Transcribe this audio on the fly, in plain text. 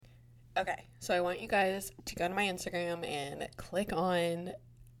Okay, so I want you guys to go to my Instagram and click on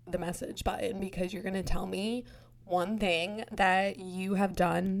the message button because you're going to tell me one thing that you have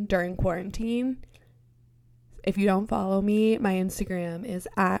done during quarantine. If you don't follow me, my Instagram is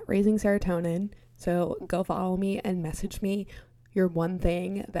at Raising Serotonin. So go follow me and message me your one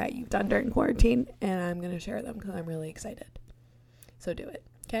thing that you've done during quarantine, and I'm going to share them because I'm really excited. So do it.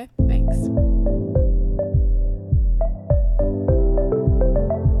 Okay? Thanks.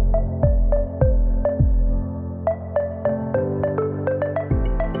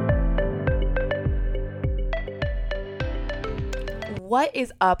 What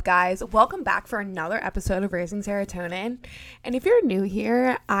is up, guys? Welcome back for another episode of Raising Serotonin. And if you're new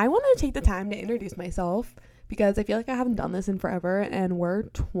here, I want to take the time to introduce myself because I feel like I haven't done this in forever, and we're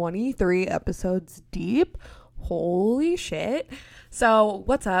 23 episodes deep. Holy shit. So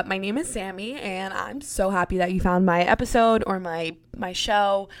what's up? My name is Sammy, and I'm so happy that you found my episode or my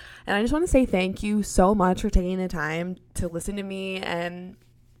show. And I just want to say thank you so much for taking the time to listen to me, and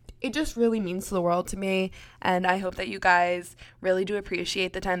it just really means the world to me, and I hope that you guys really do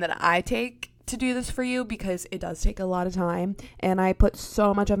appreciate the time that I take to do this for you because it does take a lot of time, and I put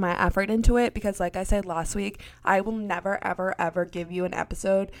so much of my effort into it because, like I said last week, I will never, ever, ever give you an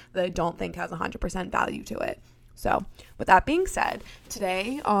episode that I don't think has 100% value to it. So, with that being said,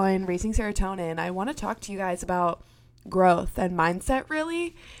 today on Raising Serotonin, I want to talk to you guys about growth and mindset,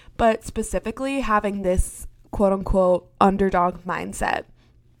 really, but specifically having this quote-unquote underdog mindset.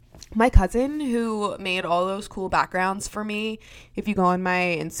 My cousin, who made all those cool backgrounds for me, if you go on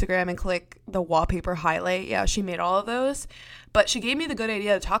my Instagram and click the wallpaper highlight, yeah, she made all of those, but she gave me the good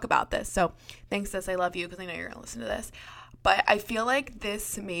idea to talk about this, so thanks, sis, I love you, because I know you're gonna listen to this, but I feel like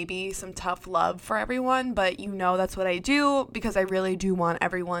this may be some tough love for everyone, but you know that's what I do, because I really do want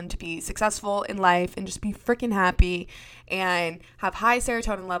everyone to be successful in life and just be freaking happy and have high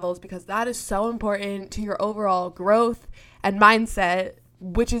serotonin levels, because that is so important to your overall growth and mindset,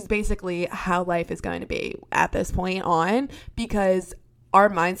 which is basically how life is going to be at this point on, because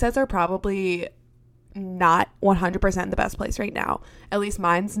our mindsets are probably not 100% in the best place right now. At least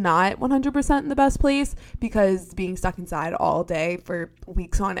mine's not 100% in the best place, because being stuck inside all day for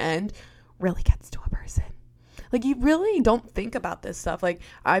weeks on end really gets to a person. Like, you really don't think about this stuff. Like,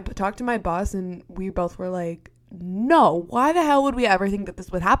 I talked to my boss and we both were like, no, why the hell would we ever think that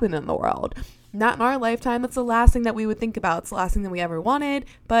this would happen in the world? Not in our lifetime. That's the last thing that we would think about. It's the last thing that we ever wanted.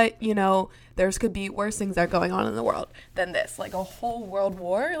 But, you know, there's could be worse things that are going on in the world than this. Like a whole world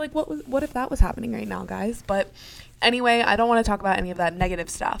war. Like, what if that was happening right now, guys? But anyway, I don't want to talk about any of that negative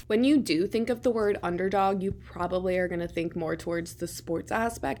stuff. When you do think of the word underdog, you probably are going to think more towards the sports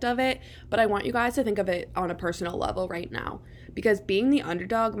aspect of it. But I want you guys to think of it on a personal level right now. Because being the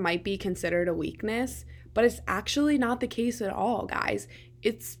underdog might be considered a weakness, but it's actually not the case at all, guys.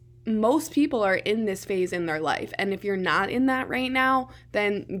 Most people are in this phase in their life, and if you're not in that right now,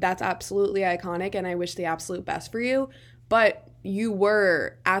 then that's absolutely iconic, and I wish the absolute best for you, but you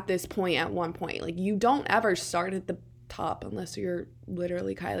were at this point at one point. Like, you don't ever start at the top unless you're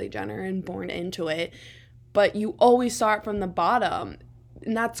literally Kylie Jenner and born into it, but you always start from the bottom.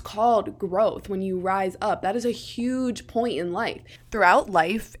 And that's called growth. When you rise up, that is a huge point in life. Throughout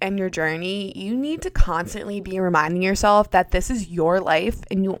life and your journey, you need to constantly be reminding yourself that this is your life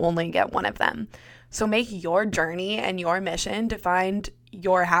and you only get one of them. So make your journey and your mission to find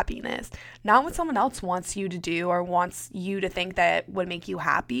your happiness, not what someone else wants you to do or wants you to think that would make you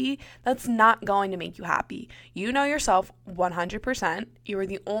happy. That's not going to make you happy. You know yourself 100%. You are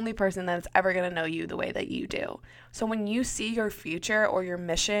the only person that's ever going to know you the way that you do. So when you see your future or your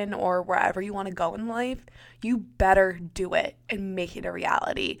mission or wherever you want to go in life, you better do it and make it a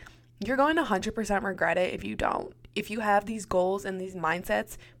reality. You're going to 100% regret it if you don't. If you have these goals and these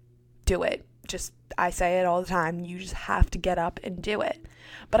mindsets, do it. I say it all the time, you just have to get up and do it.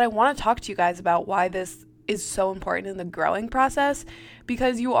 But I want to talk to you guys about why this is so important in the growing process,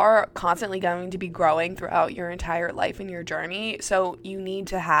 because you are constantly going to be growing throughout your entire life and your journey. So you need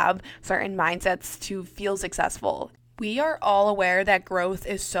to have certain mindsets to feel successful. We are all aware that growth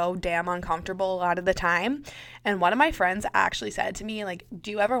is so damn uncomfortable a lot of the time. And one of my friends actually said to me, like,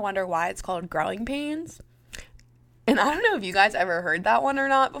 do you ever wonder why it's called growing pains? And I don't know if you guys ever heard that one or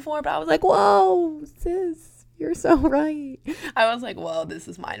not before, but I was like, whoa, sis, you're so right. I was like, whoa, this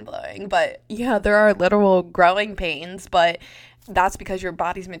is mind-blowing. But yeah, there are literal growing pains, but that's because your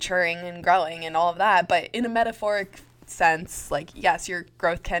body's maturing and growing and all of that. But in a metaphoric sense, like, yes, your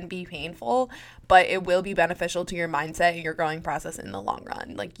growth can be painful, but it will be beneficial to your mindset and your growing process in the long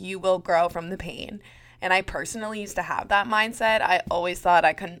run. Like, you will grow from the pain. And I personally used to have that mindset. I always thought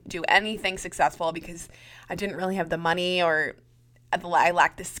I couldn't do anything successful because I didn't really have the money, or I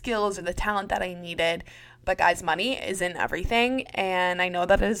lacked the skills or the talent that I needed. But guys, money isn't everything, and I know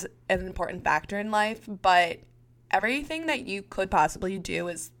that is an important factor in life, but everything that you could possibly do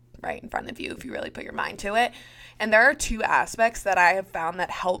is right in front of you if you really put your mind to it. And there are two aspects that I have found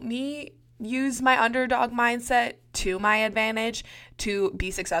that help me use my underdog mindset to my advantage to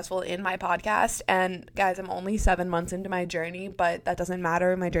be successful in my podcast. And guys, I'm only 7 months into my journey, but that doesn't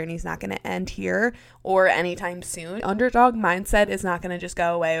matter. My journey's not going to end here or anytime soon. Underdog mindset is not going to just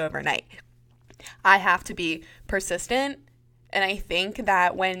go away overnight. I have to be persistent. And I think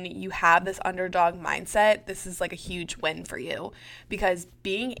that when you have this underdog mindset, this is like a huge win for you, because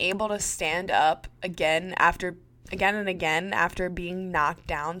being able to stand up again and again after being knocked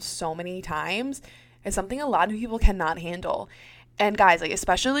down so many times is something a lot of people cannot handle. And guys, like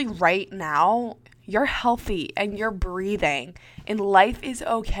especially right now, you're healthy and you're breathing and life is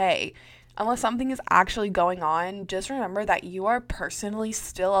okay. Unless something is actually going on, just remember that you are personally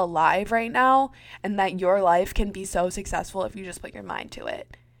still alive right now and that your life can be so successful if you just put your mind to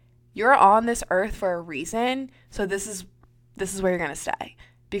it. You're on this earth for a reason, so this is where you're going to stay.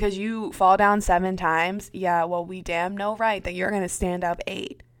 Because you fall down 7 times, yeah, well, we damn know right that you're going to stand up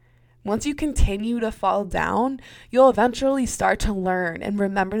 8. Once you continue to fall down, you'll eventually start to learn and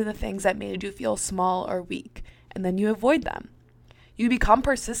remember the things that made you feel small or weak, and then you avoid them. You become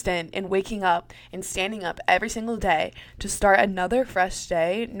persistent in waking up and standing up every single day to start another fresh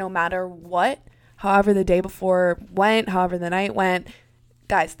day, no matter what, however the day before went, however the night went.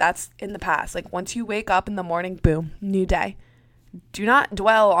 Guys, that's in the past. Like once you wake up in the morning, boom, new day. Do not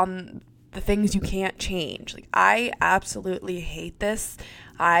dwell on the things you can't change. Like I absolutely hate this.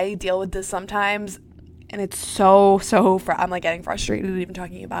 I deal with this sometimes and it's so I'm like getting frustrated even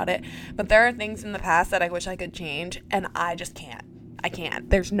talking about it. But there are things in the past that I wish I could change and I just can't. I can't.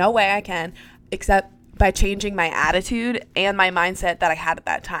 There's no way I can except by changing my attitude and my mindset that I had at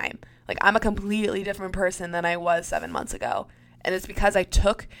that time. Like I'm a completely different person than I was 7 months ago. And it's because I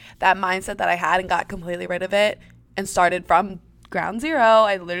took that mindset that I had and got completely rid of it and started from ground zero.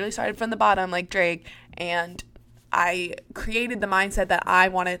 I literally started from the bottom like Drake, and I created the mindset that I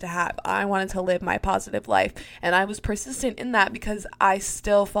wanted to have. I wanted to live my positive life, and I was persistent in that because I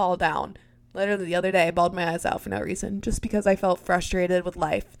still fall down. Literally the other day, I bawled my eyes out for no reason, just because I felt frustrated with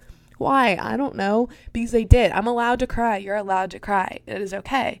life. Why? I don't know. Because they did. I'm allowed to cry. You're allowed to cry. It is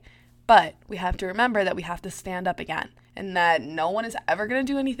okay. But we have to remember that we have to stand up again, and that no one is ever going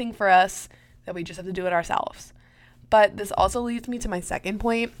to do anything for us, that we just have to do it ourselves. But this also leads me to my second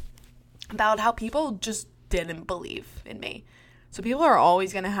point about how people just didn't believe in me. So people are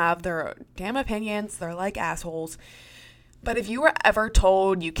always going to have their damn opinions. They're like assholes. But if you were ever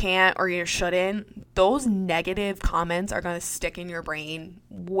told you can't or you shouldn't, those negative comments are going to stick in your brain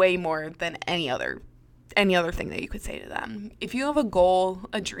way more than any other thing that you could say to them. If you have a goal,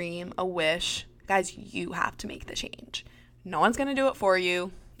 a dream, a wish, guys, you have to make the change. No one's going to do it for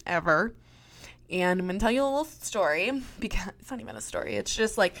you, ever. And I'm going to tell you a little story, because it's not even a story. It's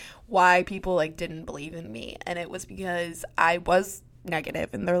just like why people like didn't believe in me. And it was because I was negative,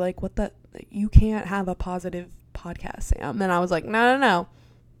 and they're like, you can't have a positive podcast, Sam. And I was like, no,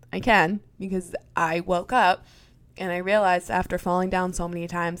 I can, because I woke up and I realized after falling down so many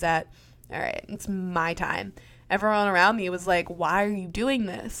times that, all right, it's my time. Everyone around me was like, why are you doing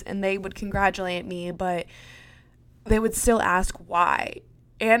this? And they would congratulate me, but they would still ask why.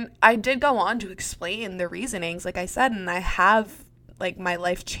 And I did go on to explain the reasonings, like I said, and I have like my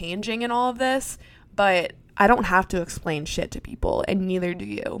life changing in all of this, but I don't have to explain shit to people, and neither do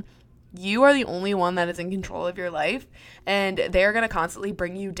you. You are the only one that is in control of your life, and they're going to constantly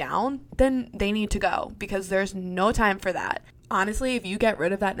bring you down. Then they need to go, because there's no time for that. Honestly, if you get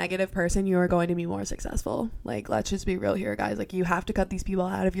rid of that negative person, you are going to be more successful. Like, let's just be real here, guys. Like, you have to cut these people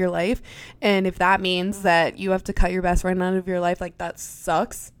out of your life. And if that means that you have to cut your best friend out of your life, like, that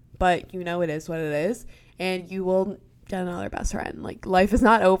sucks. But you know it is what it is. And you will get another best friend. Like, life is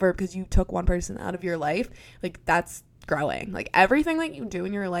not over because you took one person out of your life. Like, that's growing. Like, everything that you do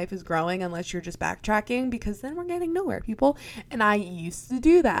in your life is growing, unless you're just backtracking, because then we're getting nowhere, people. And I used to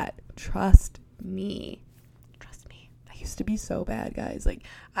do that. Trust me. Used to be so bad, guys. Like,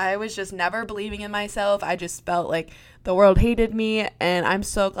 I was just never believing in myself. I just felt like the world hated me, and I'm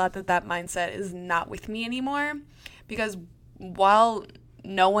so glad that that mindset is not with me anymore, because while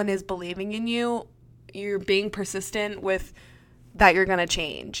no one is believing in you, you're being persistent with that you're going to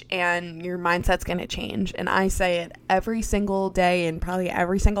change, and your mindset's going to change. And I say it every single day and probably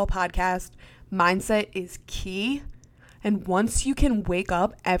every single podcast. Mindset is key. And once you can wake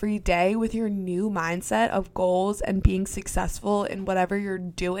up every day with your new mindset of goals and being successful in whatever you're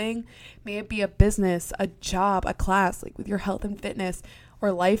doing, may it be a business, a job, a class, like with your health and fitness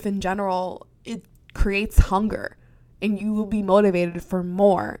or life in general, it creates hunger and you will be motivated for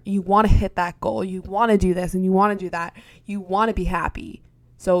more. You want to hit that goal. You want to do this and you want to do that. You want to be happy.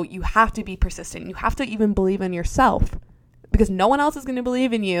 So you have to be persistent. You have to even believe in yourself because no one else is going to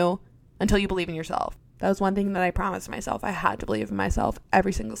believe in you until you believe in yourself. That was one thing that I promised myself. I had to believe in myself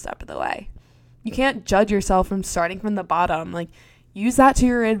every single step of the way. You can't judge yourself from starting from the bottom. Like, use that to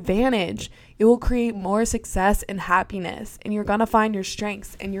your advantage. It will create more success and happiness, and you're going to find your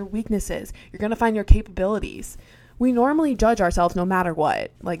strengths and your weaknesses. You're going to find your capabilities. We normally judge ourselves no matter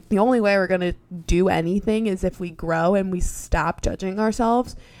what. Like, the only way we're going to do anything is if we grow and we stop judging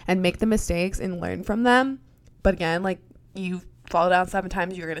ourselves and make the mistakes and learn from them. But again, like, you fall down 7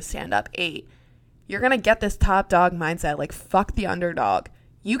 times, you're going to stand up 8. You're going to get this top dog mindset, like fuck the underdog.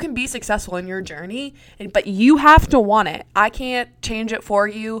 You can be successful in your journey, but you have to want it. I can't change it for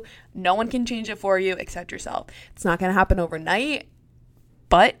you. No one can change it for you except yourself. It's not going to happen overnight,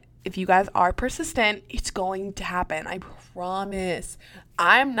 but if you guys are persistent, it's going to happen. I promise.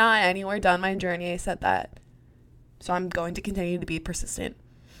 I'm not anywhere done my journey. I said that. So I'm going to continue to be persistent.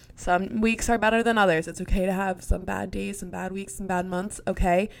 Some weeks are better than others. It's okay to have some bad days, some bad weeks, some bad months.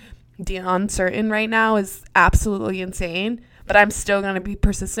 Okay. The uncertain right now is absolutely insane, but I'm still going to be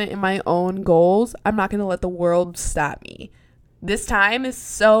persistent in my own goals. I'm not going to let the world stop me. This time is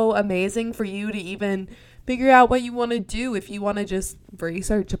so amazing for you to even figure out what you want to do. If you want to just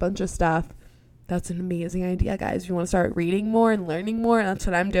research a bunch of stuff, that's an amazing idea, guys. If you want to start reading more and learning more, that's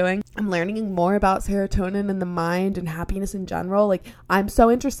what I'm doing. I'm learning more about serotonin and the mind and happiness in general. Like, I'm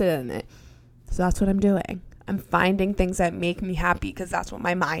so interested in it. So that's what I'm doing. I'm finding things that make me happy because that's what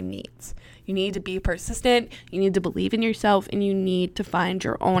my mind needs. You need to be persistent, you need to believe in yourself, and you need to find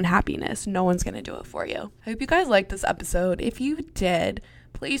your own happiness. No one's going to do it for you. I hope you guys liked this episode. If you did,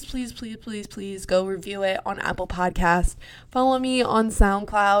 please go review it on Apple Podcasts. Follow me on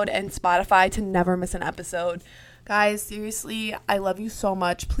SoundCloud and Spotify to never miss an episode. Guys, seriously, I love you so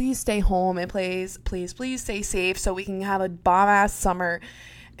much. Please stay home and please stay safe so we can have a bomb-ass summer.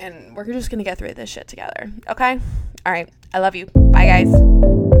 And we're just going to get through this shit together. Okay? All right. I love you. Bye,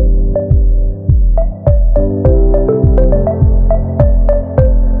 guys.